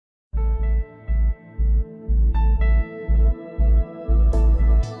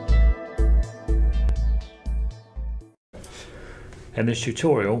In this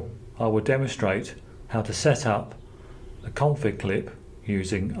tutorial I will demonstrate how to set up a config clip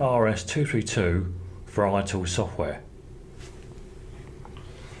using RS-232 for iTools software.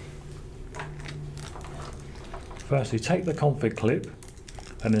 Firstly, take the config clip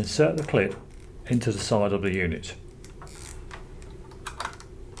and insert the clip into the side of the unit.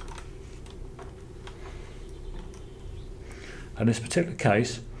 In this particular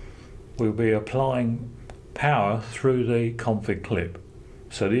case, we'll be applying power through the config clip,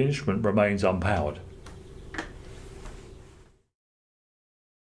 so the instrument remains unpowered.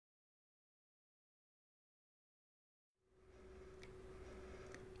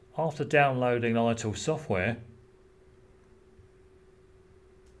 After downloading iTools software,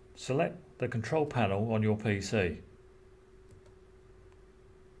 select the control panel on your PC.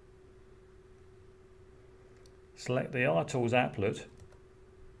 Select the iTools applet,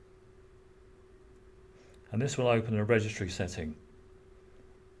 and this will open a registry setting.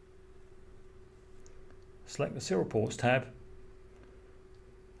 Select the serial ports tab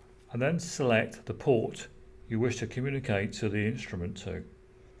and then select the port you wish to communicate to the instrument to.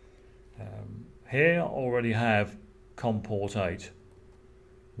 Here I already have COM port 8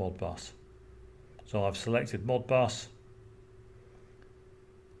 Modbus, so I've selected Modbus,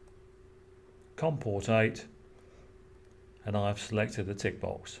 COM port 8, and I've selected the tick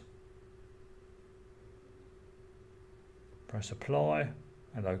box. Press apply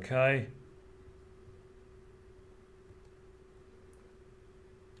and OK,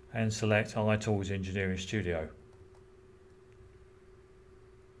 and select iTools Engineering Studio.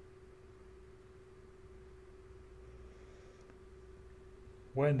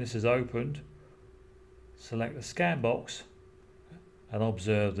 When this is opened, select the scan box and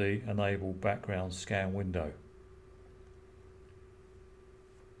observe the Enable Background Scan window.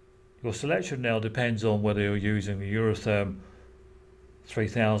 Your selection now depends on whether you're using the Eurotherm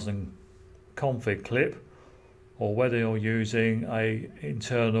 3000 config clip or whether you're using an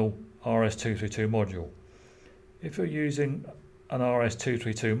internal RS-232 module. If you're using an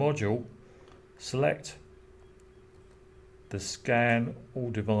RS-232 module, select the Scan All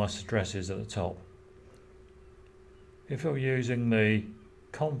Device Addresses at the top. If you're using the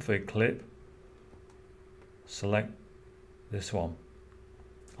config clip, select this one.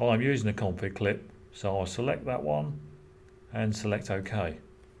 I'm using the config clip, so I'll select that one and select OK.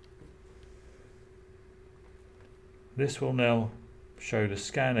 This will now show the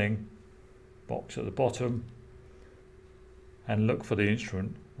scanning box at the bottom and look for the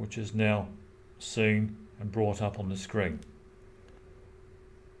instrument, which is now seen and brought up on the screen.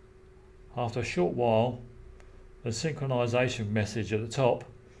 After a short while, the synchronization message at the top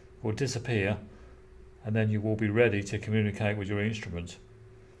will disappear, and then you will be ready to communicate with your instrument.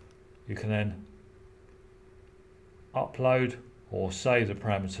 You can then upload or save the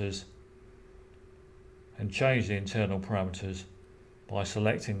parameters and change the internal parameters by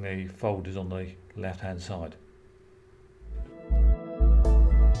selecting the folders on the left hand side.